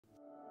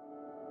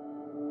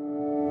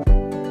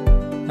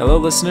Hello,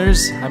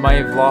 listeners. I might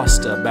have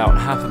lost about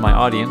half of my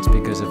audience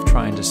because of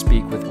trying to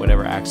speak with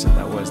whatever accent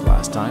that was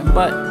last time.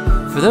 But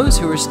for those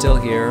who are still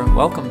here,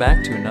 welcome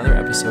back to another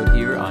episode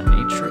here on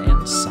Nature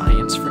and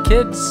Science for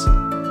Kids.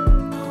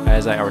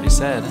 As I already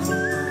said,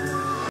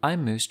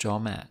 I'm Moose Jaw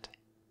Matt.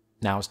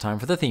 Now it's time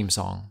for the theme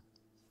song.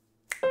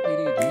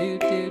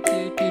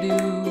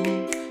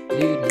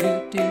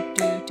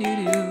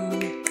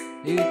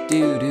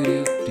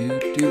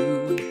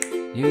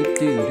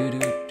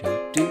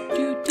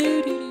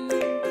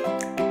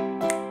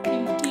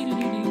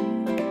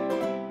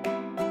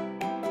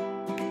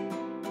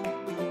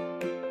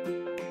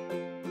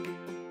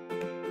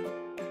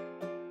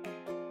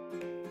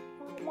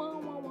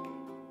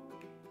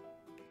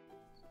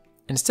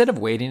 Instead of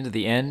waiting to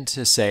the end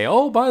to say,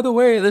 oh, by the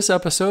way, this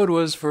episode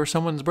was for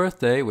someone's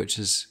birthday, which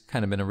has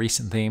kind of been a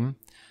recent theme,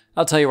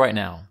 I'll tell you right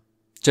now.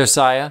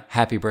 Josiah,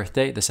 happy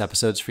birthday. This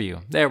episode's for you.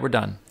 There, we're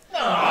done.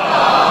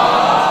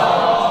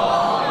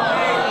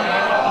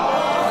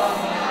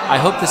 I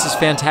hope this is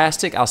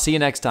fantastic. I'll see you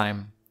next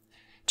time.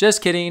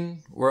 Just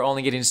kidding. We're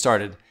only getting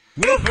started.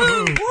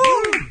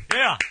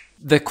 Yeah.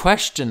 The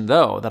question,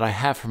 though, that I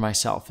have for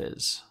myself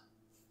is,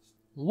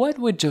 what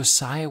would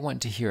Josiah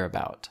want to hear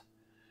about?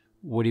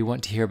 Would he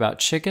want to hear about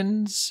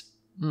chickens?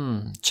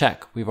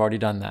 Check. We've already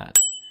done that.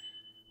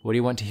 Would he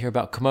want to hear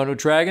about Komodo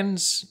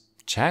dragons?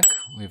 Check.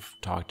 We've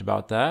talked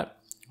about that.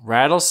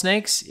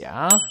 Rattlesnakes?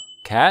 Yeah.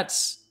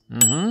 Cats?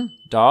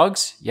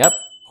 Dogs? Yep.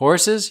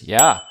 Horses?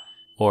 Yeah.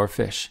 Or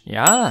fish?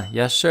 Yeah.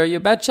 Yes, sir, you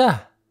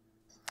betcha.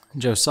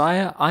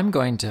 Josiah, I'm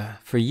going to,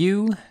 for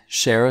you,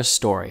 share a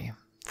story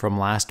from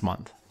last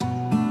month.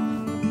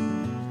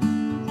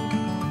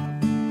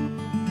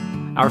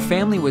 Our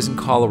family was in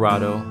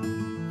Colorado,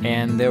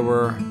 and there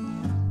were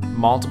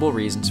multiple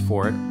reasons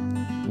for it.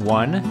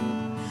 One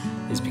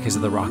is because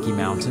of the Rocky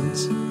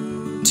Mountains.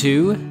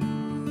 Two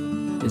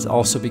is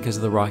also because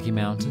of the Rocky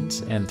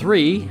Mountains. And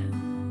three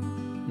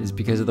is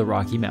because of the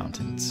Rocky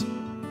Mountains.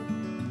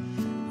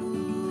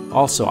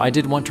 Also, I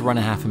did want to run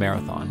a half a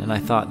marathon, and I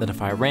thought that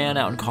if I ran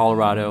out in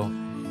Colorado,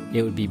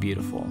 it would be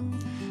beautiful.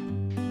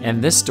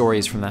 And this story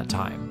is from that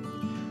time.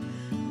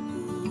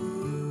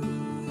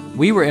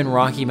 We were in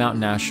Rocky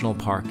Mountain National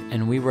Park,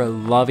 and we were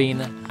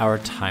loving our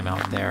time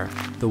out there.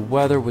 The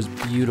weather was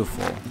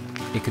beautiful.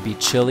 It could be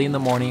chilly in the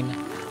morning,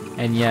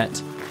 and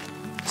yet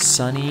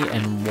sunny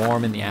and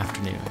warm in the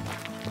afternoon.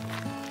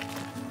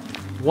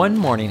 One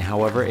morning,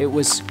 however, it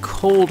was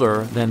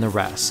colder than the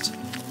rest.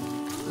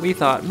 We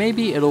thought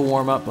maybe it'll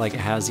warm up like it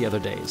has the other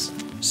days.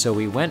 So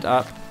we went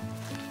up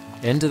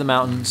into the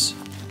mountains,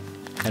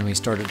 and we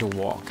started to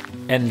walk.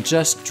 And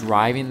just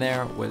driving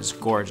there was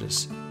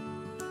gorgeous.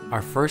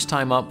 Our first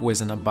time up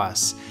was in a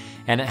bus,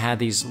 and it had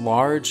these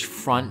large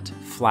front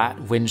flat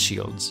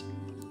windshields.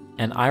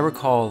 And I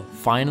recall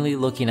finally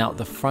looking out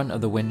the front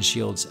of the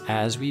windshields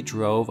as we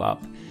drove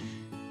up,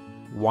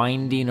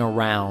 winding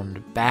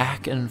around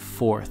back and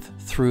forth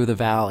through the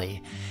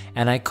valley.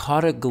 And I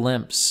caught a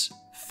glimpse,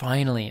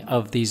 finally,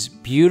 of these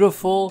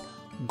beautiful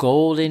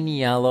golden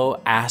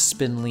yellow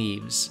aspen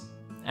leaves.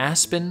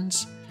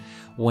 Aspens,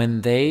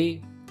 when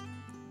they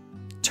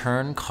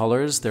turn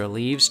colors, their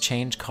leaves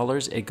change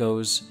colors, it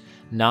goes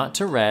not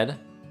to red,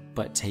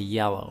 but to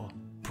yellow.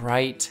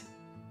 Bright,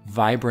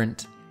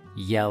 vibrant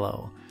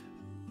yellow.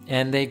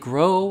 And they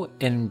grow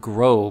in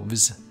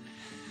groves,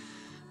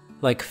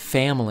 like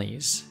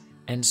families.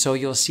 And so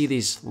you'll see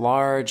these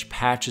large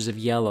patches of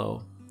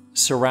yellow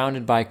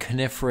surrounded by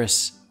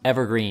coniferous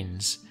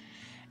evergreens.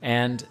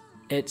 And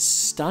it's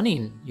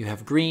stunning. You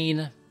have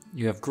green,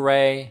 you have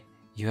gray,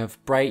 you have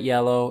bright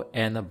yellow,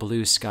 and the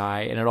blue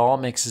sky, and it all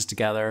mixes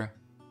together.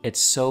 It's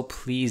so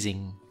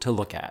pleasing to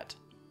look at.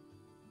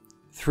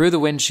 Through the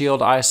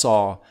windshield, I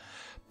saw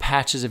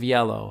patches of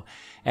yellow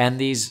and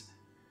these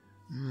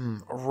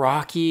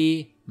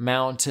rocky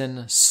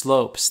mountain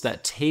slopes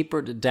that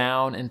tapered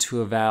down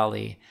into a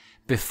valley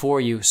before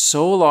you,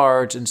 so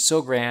large and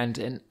so grand.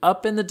 And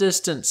up in the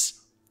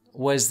distance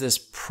was this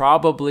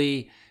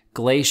probably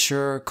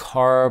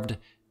glacier-carved,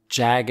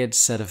 jagged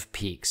set of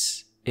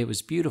peaks. It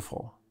was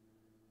beautiful.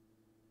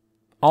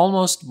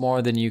 Almost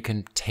more than you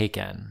can take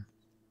in.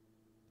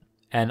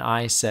 And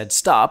I said,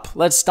 stop,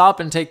 let's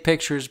stop and take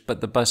pictures. But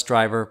the bus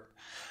driver,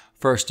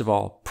 first of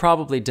all,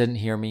 probably didn't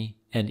hear me.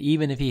 And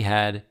even if he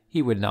had,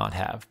 he would not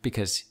have,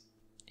 because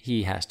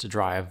he has to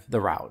drive the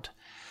route.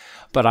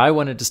 But I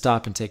wanted to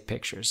stop and take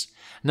pictures.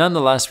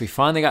 Nonetheless, we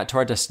finally got to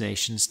our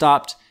destination,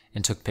 stopped,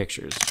 and took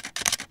pictures.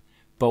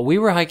 But we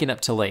were hiking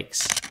up to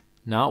lakes.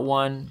 Not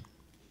one,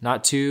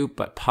 not two,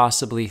 but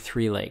possibly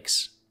 3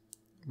 lakes.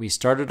 We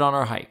started on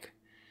our hike,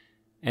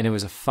 and it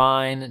was a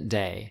fine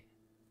day.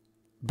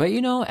 But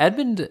you know,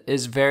 Edmund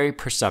is very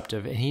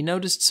perceptive, and he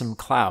noticed some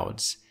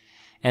clouds.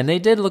 And they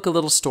did look a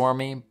little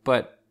stormy,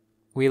 but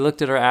we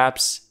looked at our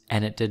apps,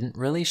 and it didn't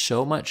really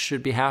show much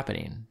should be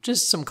happening.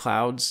 Just some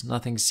clouds,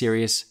 nothing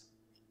serious.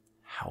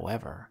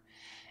 However,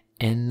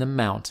 in the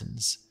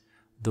mountains,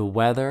 the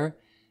weather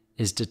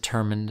is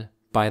determined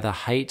by the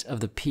height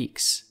of the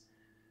peaks.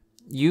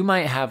 You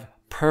might have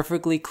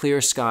perfectly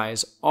clear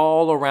skies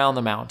all around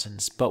the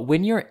mountains. But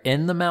when you're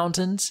in the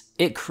mountains,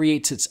 it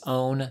creates its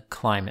own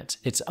climate,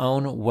 its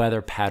own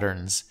weather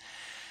patterns.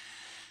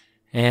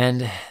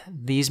 And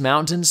these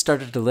mountains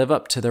started to live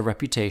up to their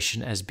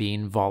reputation as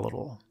being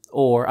volatile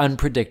or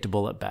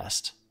unpredictable at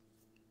best.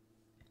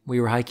 We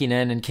were hiking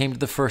in and came to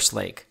the first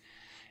lake.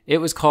 It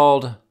was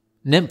called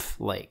Nymph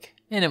Lake,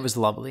 and it was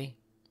lovely.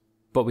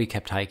 But we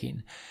kept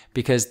hiking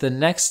because the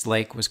next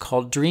lake was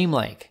called Dream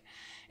Lake.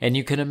 And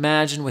you can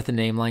imagine with a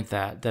name like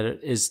that it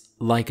is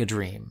like a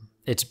dream.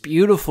 It's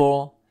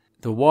beautiful,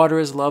 the water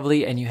is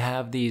lovely, and you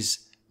have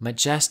these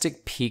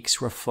majestic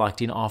peaks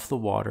reflecting off the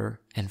water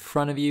in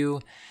front of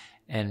you,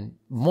 and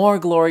more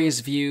glorious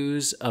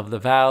views of the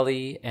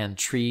valley and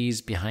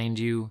trees behind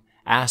you,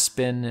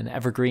 aspen and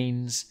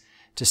evergreens,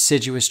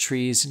 deciduous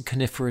trees and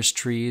coniferous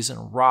trees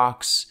and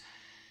rocks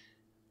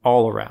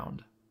all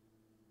around.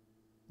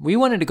 We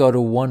wanted to go to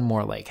one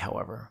more lake,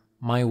 however.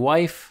 My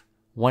wife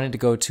wanted to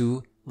go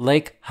to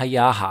Lake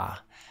Hayaha.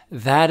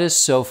 That is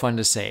so fun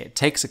to say. It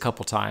takes a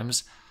couple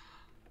times.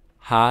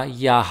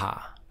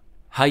 Hayaha.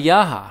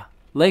 Hayaha.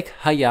 Lake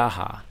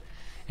Hayaha.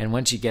 And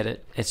once you get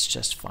it, it's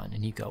just fun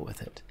and you go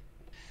with it.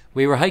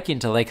 We were hiking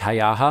to Lake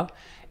Hayaha,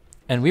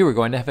 and we were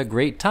going to have a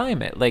great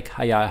time at Lake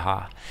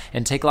Hayaha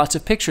and take lots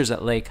of pictures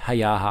at Lake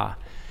Hayaha.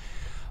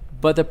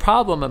 But the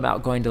problem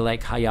about going to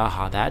Lake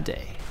Hayaha that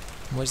day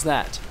was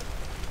that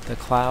the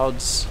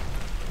clouds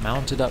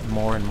mounted up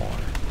more and more.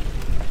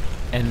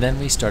 And then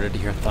we started to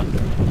hear thunder.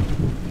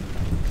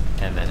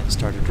 And then it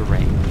started to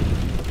rain.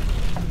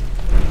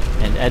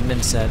 And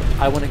Edmund said,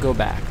 I want to go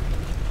back.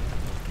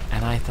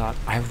 And I thought,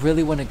 I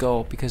really want to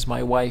go because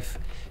my wife,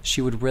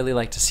 she would really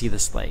like to see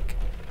this lake.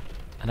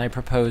 And I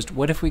proposed,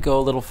 what if we go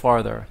a little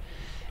farther?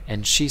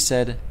 And she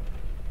said,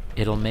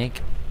 it'll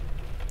make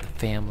the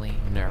family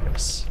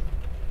nervous.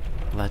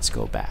 Let's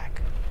go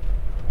back.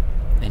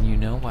 And you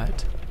know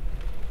what?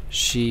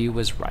 She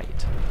was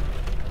right.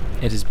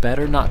 It is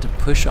better not to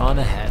push on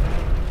ahead,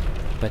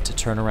 but to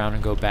turn around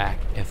and go back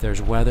if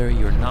there's weather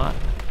you're not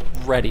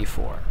ready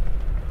for.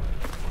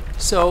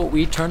 So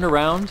we turned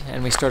around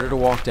and we started to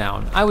walk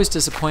down. I was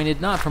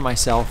disappointed, not for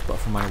myself, but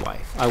for my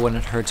wife. I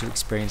wanted her to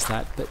experience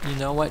that, but you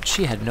know what?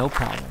 She had no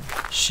problem.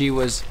 She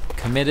was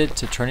committed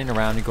to turning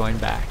around and going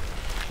back,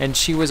 and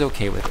she was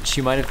okay with it.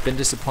 She might have been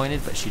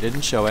disappointed, but she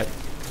didn't show it.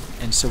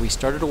 And so we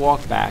started to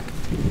walk back.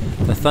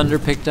 The thunder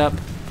picked up.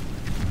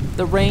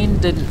 The rain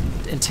didn't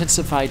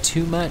intensify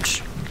too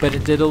much, but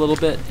it did a little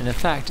bit, and in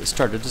fact, it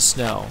started to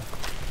snow.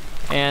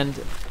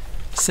 And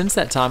since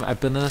that time, I've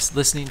been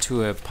listening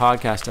to a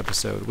podcast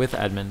episode with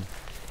Edmund,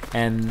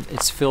 and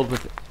it's filled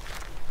with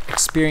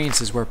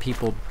experiences where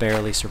people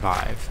barely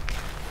survive.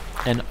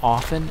 And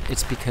often,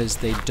 it's because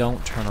they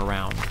don't turn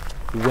around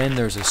when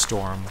there's a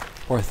storm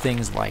or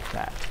things like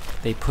that.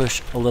 They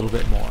push a little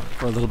bit more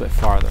or a little bit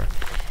farther.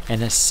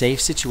 And a safe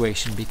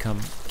situation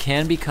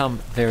can become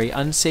very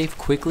unsafe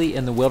quickly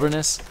in the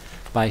wilderness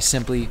by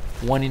simply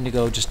wanting to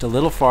go just a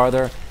little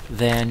farther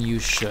than you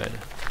should.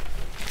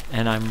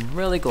 And I'm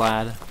really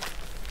glad,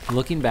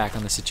 looking back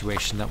on the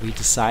situation, that we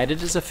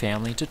decided as a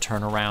family to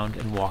turn around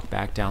and walk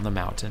back down the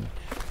mountain,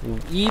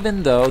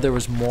 even though there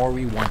was more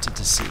we wanted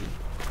to see.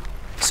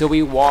 So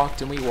we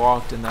walked, and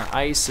the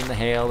ice and the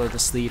hail or the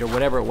sleet or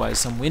whatever it was,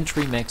 some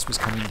wintry mix was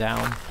coming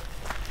down,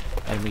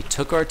 and we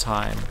took our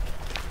time.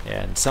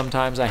 And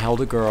sometimes I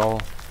held a girl,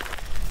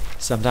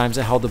 sometimes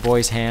I held the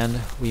boy's hand.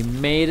 We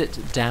made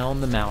it down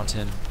the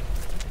mountain.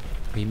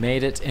 We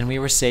made it, and we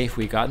were safe.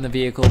 We got in the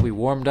vehicle, we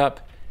warmed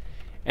up,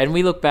 and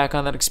we looked back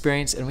on that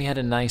experience, and we had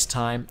a nice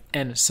time,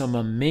 and some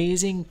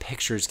amazing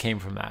pictures came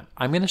from that.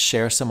 I'm going to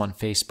share some on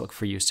Facebook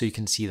for you so you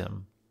can see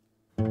them.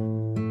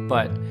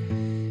 But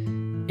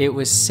it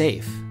was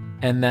safe,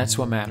 and that's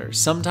what matters.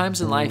 Sometimes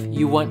in life,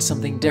 you want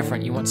something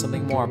different, you want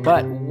something more,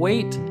 but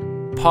wait,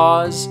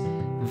 pause.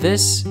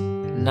 This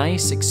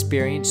nice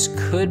experience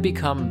could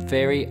become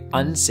very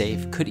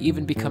unsafe, could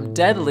even become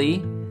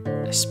deadly,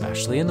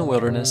 especially in the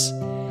wilderness,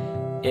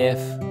 if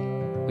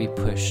we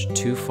push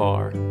too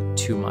far,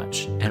 too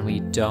much, and we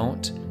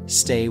don't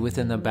stay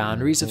within the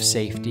boundaries of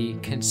safety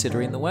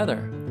considering the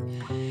weather.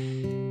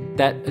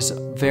 That is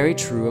very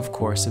true, of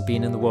course, of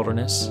being in the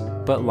wilderness,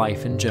 but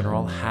life in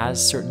general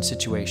has certain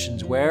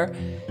situations where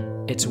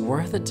it's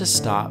worth it to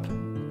stop,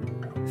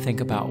 think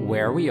about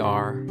where we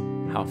are,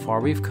 how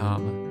far we've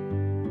come,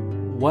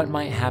 what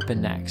might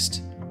happen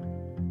next.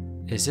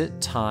 Is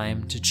it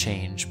time to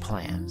change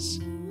plans?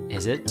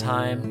 Is it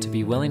time to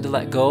be willing to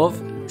let go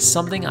of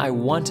something I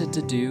wanted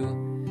to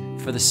do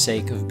for the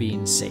sake of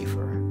being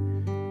safer?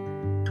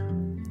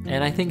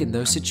 And I think in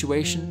those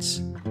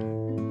situations,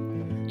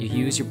 you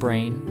use your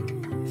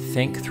brain,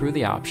 think through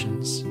the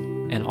options,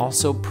 and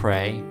also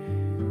pray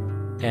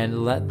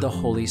and let the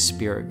Holy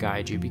Spirit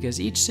guide you, because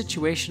each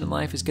situation in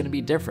life is going to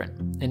be different.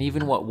 And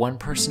even what one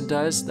person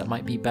does that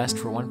might be best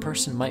for one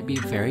person might be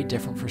very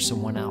different for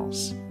someone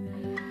else.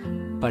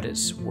 But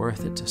it's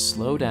worth it to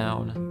slow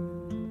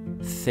down,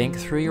 think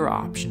through your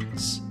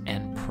options,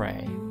 and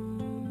pray.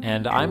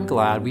 And I'm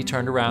glad we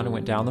turned around and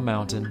went down the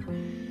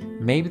mountain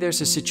Maybe there's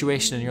a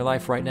situation in your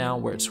life right now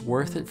where it's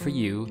worth it for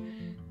you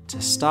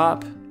to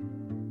stop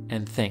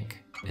and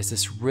think, is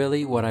this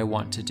really what I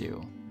want to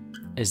do?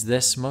 Is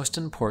this most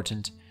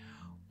important,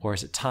 or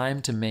is it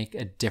time to make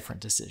a different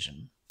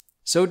decision?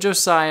 So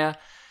Josiah,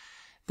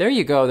 there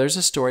you go. There's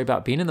a story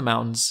about being in the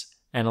mountains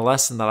and a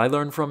lesson that I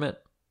learned from it,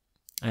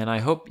 and I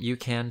hope you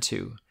can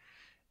too.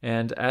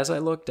 And as I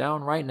look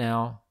down right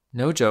now,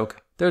 no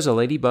joke, there's a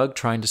ladybug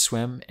trying to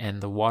swim in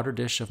the water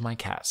dish of my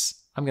cats.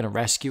 I'm going to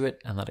rescue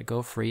it and let it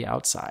go free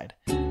outside.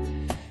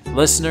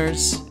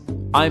 Listeners,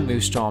 I'm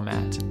Moose Jaw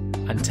Matt.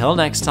 Until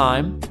next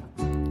time,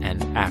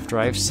 and after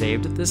I've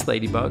saved this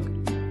ladybug,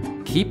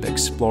 keep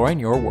exploring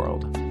your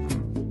world.